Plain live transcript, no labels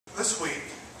this week,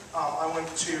 I went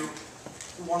to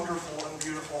wonderful and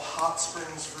beautiful Hot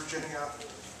Springs, Virginia,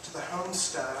 to the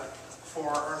Homestead for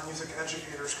our Music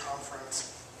Educators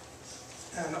Conference.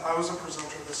 And I was a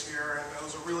presenter this year, and it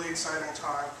was a really exciting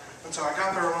time. And so I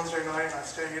got there on Wednesday night, and I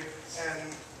stayed in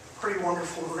a pretty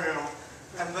wonderful room.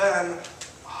 And then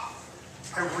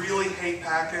I really hate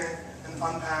packing and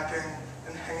unpacking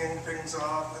and hanging things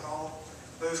up and all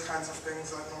those kinds of things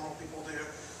that normal people do.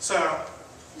 So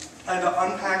I had to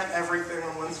unpack everything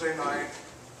on Wednesday night,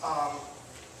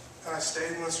 and I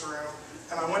stayed in this room,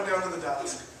 and I went down to the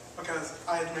desk because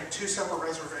I had to make 2 separate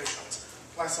reservations.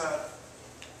 And I said,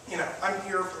 you know, I'm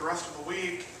here for the rest of the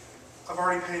week. I've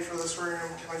already paid for this room.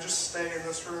 Can I just stay in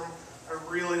this room?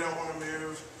 I really don't want to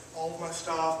move all of my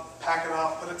stuff, pack it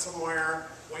up, put it somewhere,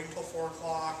 wait until 4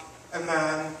 o'clock, and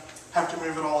then have to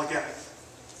move it all again.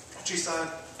 She said,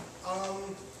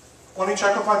 let me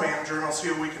check with my manager and I'll see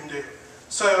what we can do.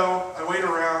 So I wait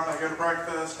around, I go to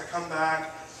breakfast, I come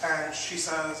back, and she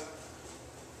says,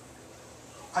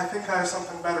 I think I have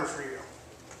something better for you.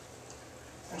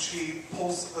 And she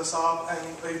pulls this up,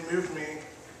 and they moved me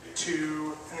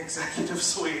to an executive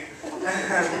suite. And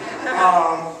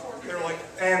they're like,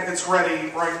 and it's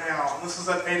ready right now. And this is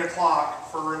at 8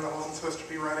 o'clock for a room that wasn't supposed to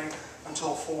be ready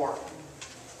until 4.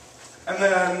 And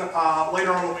then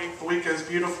later on the week goes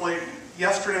beautifully.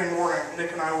 Yesterday morning,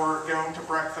 Nick and I were going to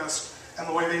breakfast, and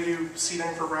the way they do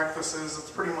seating for breakfast is it's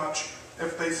pretty much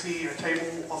if they see a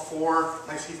table of 4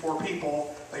 and they see 4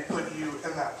 people, they put you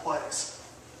in that place.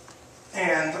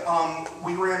 And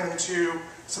we ran into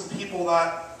some people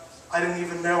that I didn't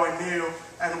even know I knew,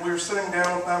 and we were sitting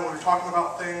down with them, we were talking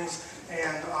about things,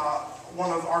 and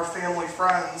one of our family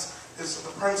friends is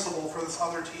the principal for this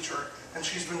other teacher, and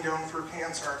she's been going through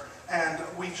cancer. And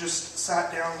we just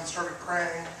sat down and started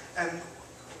praying, and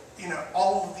you know,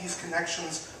 all of these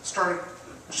connections started.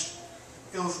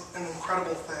 It was an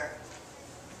incredible thing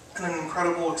and an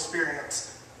incredible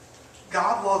experience.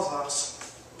 God loves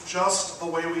us just the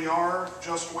way we are,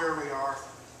 just where we are.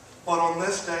 But on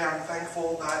this day, I'm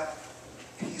thankful that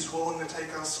He's willing to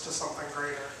take us to something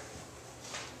greater.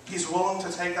 He's willing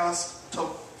to take us to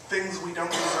things we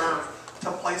don't deserve,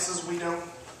 to places we don't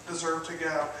deserve to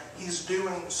go. He's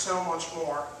doing so much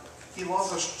more. He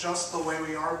loves us just the way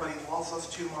we are, but He loves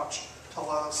us too much to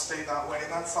let us stay that way.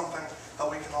 And that's something that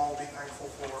we can all be thankful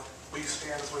for. Will you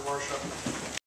stand as we worship?